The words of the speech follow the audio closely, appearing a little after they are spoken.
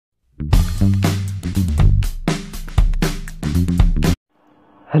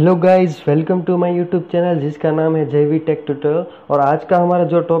Hello guys, welcome to my YouTube channel जिसका नाम है जयवीटेक ट्यूटोरियल। और आज का हमारा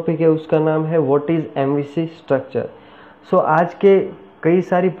जो टॉपिक है उसका नाम है व्हाट इज़ एमवीसी स्ट्रक्चर। सो आज के कई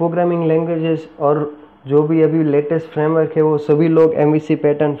सारी प्रोग्रामिंग लैंग्वेजेस और जो भी अभी लेटेस्ट फ्रेमवर्क है वो सभी लोग एमवीसी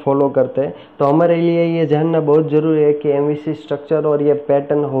पैटर्न फॉलो करते हैं। तो हमारे लिए ये जानना बहुत ज़रूरी है कि एमवीसी स्ट्रक्चर और ये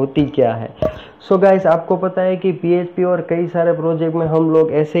पैटर्न होती क्या है। सो गाइस, आपको पता है कि पीएचपी और कई सारे प्रोजेक्ट में हम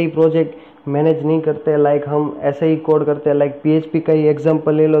लोग ऐसे ही प्रोजेक्ट मैनेज नहीं करते, लाइक हम ऐसे ही कोड करते हैं। लाइक पीएचपी का ही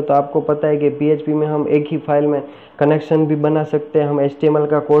एग्जांपल ले लो तो आपको पता है कि पीएचपी में हम एक ही फाइल में कनेक्शन भी बना सकते हैं, हम एचटीएमएल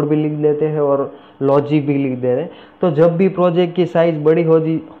का कोड भी लिख देते हैं और लॉजिक भी लिख दे रहे हैं। तो जब भी प्रोजेक्ट की साइज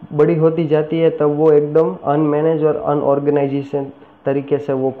बड़ी होती जाती है तब वो एकदम अनमैनेज और अनऑर्गेनाइजेशन तरीके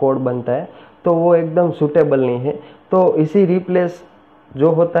से वो कोड बनता है, तो वो एकदम सूटेबल नहीं है। तो इसी रिप्लेस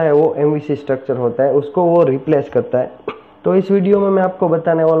जो होता है वो एमवीसी स्ट्रक्चर होता है, उसको वो रिप्लेस करता है। तो इस वीडियो में मैं आपको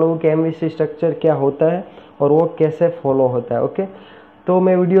बताने वाला हूँ कि एमवीसी स्ट्रक्चर क्या होता है और वो कैसे फॉलो होता है। ओके, तो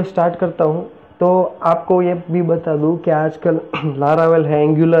मैं वीडियो स्टार्ट करता हूँ। तो आपको ये भी बता दूँ कि आजकल लारावेल है,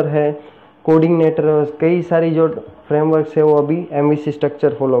 एंगुलर है, कोऑर्डिनेटर है, कई सारी जो फ्रेमवर्क्स है वो अभी एमवीसी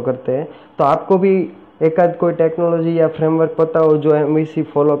स्ट्रक्चर फॉलो करते हैं। तो आपको भी एक आध कोई टेक्नोलॉजी या फ्रेमवर्क पता हो जो एमवीसी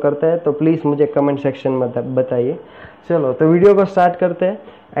फॉलो करता है तो प्लीज़ मुझे कमेंट सेक्शन में बताइए। चलो तो वीडियो को स्टार्ट करते हैं।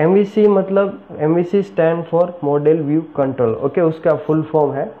 एमवीसी मतलब MVC stand for model view control. Okay, उसका फुल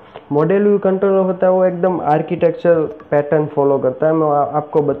फॉर्म है मॉडल व्यू कंट्रोल होता है वो एकदम आर्किटेक्चर पैटर्न फॉलो करता है। मैं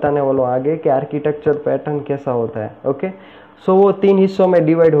आपको बताने वाला हूँ आगे कि आर्किटेक्चर पैटर्न कैसा होता है। ओके, सो वो 3 हिस्सों में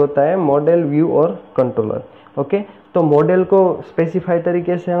डिवाइड होता है, मॉडल, व्यू और कंट्रोलर। ओके, तो मॉडल को स्पेसिफाई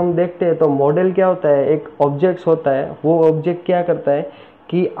तरीके से हम देखते हैं तो मॉडल क्या होता है, एक ऑब्जेक्ट्स होता है। वो ऑब्जेक्ट क्या करता है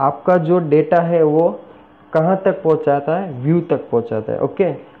कि आपका जो डेटा है वो कहाँ तक पहुँचाता है, व्यू तक पहुँचाता है। ओके,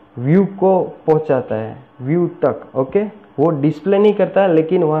 व्यू को पहुँचाता है व्यू तक। ओके, वो डिस्प्ले नहीं करता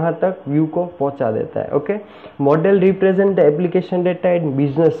लेकिन वहाँ तक व्यू को पहुँचा देता है। Okay, model represent the application data and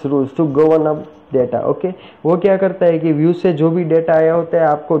business rules to govern up data. Okay, वो क्या करता है कि व्यू से जो भी डेटा आया होता है,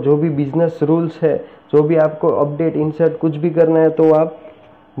 आपको जो भी बिजनेस रूल्स है, जो भी आपको अपडेट इंसर्ट कुछ भी करना है तो आप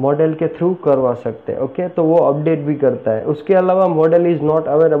मॉडल के थ्रू करवा सकते हैं। ओके, तो वो अपडेट भी करता है। उसके अलावा model is not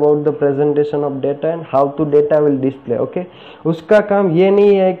aware about the presentation of data and how to data will display. Okay, उसका काम ये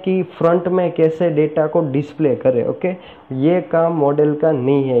नहीं है कि फ्रंट में कैसे डेटा को डिस्प्ले करे। ओके, ये काम मॉडल का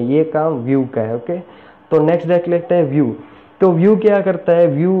नहीं है, ये काम व्यू का है। ओके, तो नेक्स्ट देख लेते हैं व्यू। तो व्यू क्या करता है,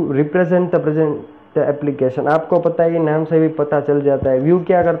 view represent the present application. आपको पता है कि नाम से भी पता चल जाता है। व्यू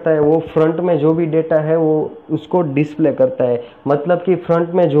क्या करता है, वो फ्रंट में जो भी डेटा है वो उसको डिस्प्ले करता है। मतलब कि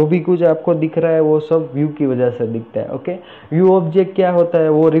फ्रंट में जो भी कुछ आपको दिख रहा है वो सब व्यू की वजह से दिखता है। ओके, व्यू ऑब्जेक्ट क्या होता है,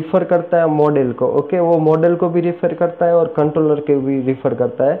 वो रिफर करता है मॉडल को। ओके, वो मॉडल को भी रिफर करता है और कंट्रोलर के भी रिफर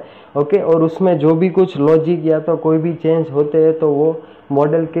करता है। ओके, और उसमें जो भी कुछ लॉजिक या तो कोई भी चेंज होते हैं तो वो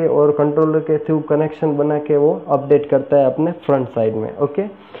मॉडल के और कंट्रोलर के थ्रू कनेक्शन बना के वो अपडेट करता है अपने फ्रंट साइड में। ओके,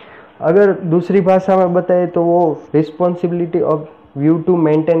 अगर दूसरी भाषा में बताए तो वो responsibility of view to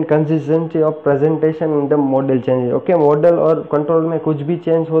maintain consistency of presentation in the model change. Okay, model और कंट्रोल में कुछ भी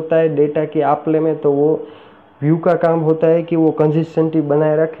चेंज होता है डेटा की आपले में तो वो व्यू का काम होता है कि वो कंसिस्टेंसी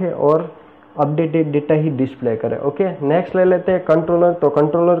बनाए रखे और अपडेटेड डेटा ही डिस्प्ले करे। ओके, नेक्स्ट ले लेते हैं कंट्रोलर। तो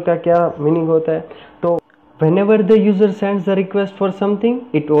कंट्रोलर का क्या मीनिंग होता है, तो whenever the user sends a request for something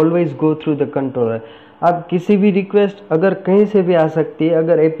it always go through the controller। अब किसी भी रिक्वेस्ट अगर कहीं से भी आ सकती है,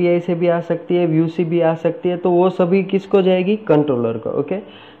 अगर एपीआई से भी आ सकती है, व्यू से भी आ सकती है, तो वो सभी किसको जाएगी, कंट्रोलर को। Okay,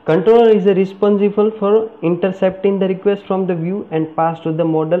 controller is responsible for intercepting the request from the view and pass to the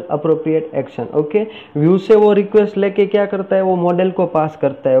model appropriate action. Okay, view से वो रिक्वेस्ट लेके क्या करता है, वो मॉडल को पास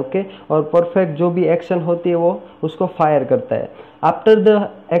करता है। ओके, और परफेक्ट जो भी एक्शन होती है वो उसको फायर करता है। After the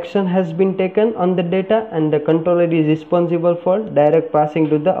action has been taken on the data and the controller is responsible for direct passing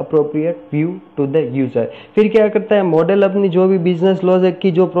to the appropriate view to the user। फिर क्या करता है, मॉडल अपनी जो भी बिजनेस लॉजिक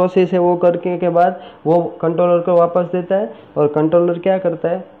की जो प्रोसेस है वो करने के बाद वो कंट्रोलर को वापस देता है और कंट्रोलर क्या करता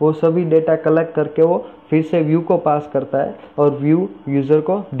है, वो सभी डेटा कलेक्ट करके वो फिर से व्यू को पास करता है और व्यू यूजर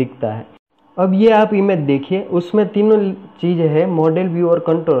को दिखता है। अब ये आप इमेज देखिए, उसमें तीनों चीज़ें हैं, मॉडल, व्यू और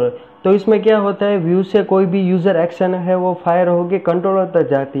कंट्रोलर। तो इसमें क्या होता है, व्यू से कोई भी यूज़र एक्शन है वो फायर होके कंट्रोलर तक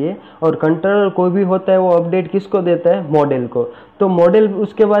जाती है और कंट्रोलर कोई भी होता है वो अपडेट किसको देता है, मॉडल को। तो मॉडल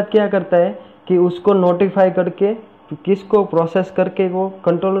उसके बाद क्या करता है कि उसको नोटिफाई करके किसको प्रोसेस करके वो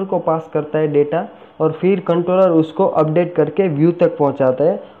कंट्रोलर को पास करता है डेटा और फिर कंट्रोलर उसको अपडेट करके व्यू तक पहुंचाता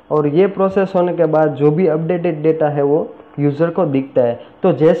है। और ये प्रोसेस होने के बाद जो भी अपडेटेड डेटा है वो यूज़र को दिखता है।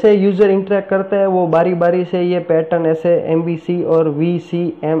 तो जैसे यूज़र इंटरेक्ट करता है वो बारी बारी से ये पैटर्न ऐसे MVC और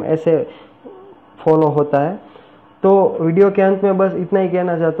VCM ऐसे फॉलो होता है। तो वीडियो के अंत में बस इतना ही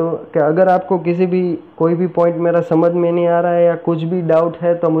कहना चाहता हूँ कि अगर आपको कोई भी पॉइंट मेरा समझ में नहीं आ रहा है या कुछ भी डाउट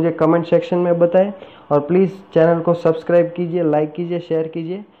है तो मुझे कमेंट सेक्शन में बताएं, और प्लीज़ चैनल को सब्सक्राइब कीजिए, लाइक कीजिए, शेयर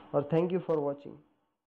कीजिए, और थैंक यू फॉर वॉचिंग।